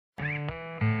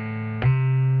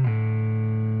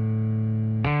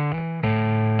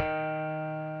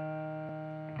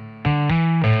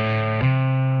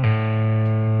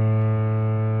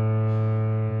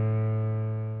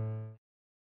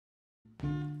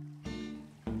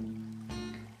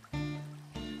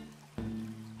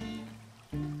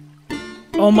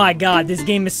Oh my god, this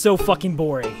game is so fucking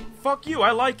boring. Fuck you,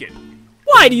 I like it.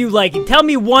 Why do you like it? Tell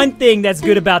me one thing that's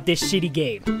good about this shitty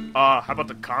game. How about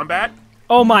the combat?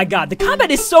 Oh my god, the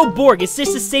combat is so boring. It's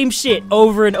just the same shit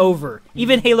over and over.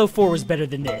 Even Halo 4 was better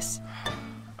than this.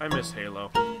 I miss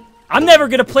Halo. I'm never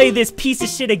gonna play this piece of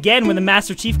shit again when the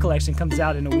Master Chief Collection comes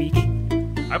out in a week.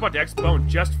 I bought the Xbone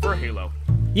just for Halo.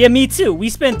 Yeah, me too. We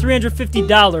spent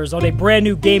 $350 on a brand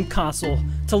new game console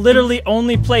to literally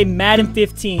only play Madden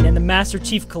 15 and the Master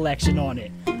Chief Collection on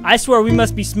it. I swear we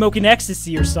must be smoking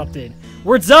ecstasy or something.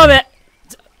 We're dumb at...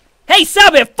 Hey,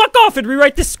 Sabbath, fuck off and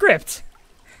rewrite the script!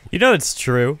 You know it's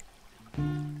true.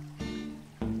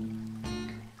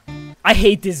 I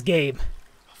hate this game.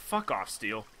 Fuck off,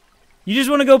 Steel. You just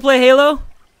want to go play Halo?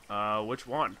 Which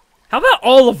one? How about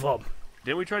all of them?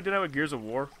 Didn't we try doing that with Gears of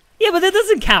War? Yeah, but that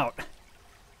doesn't count.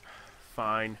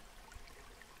 Fine.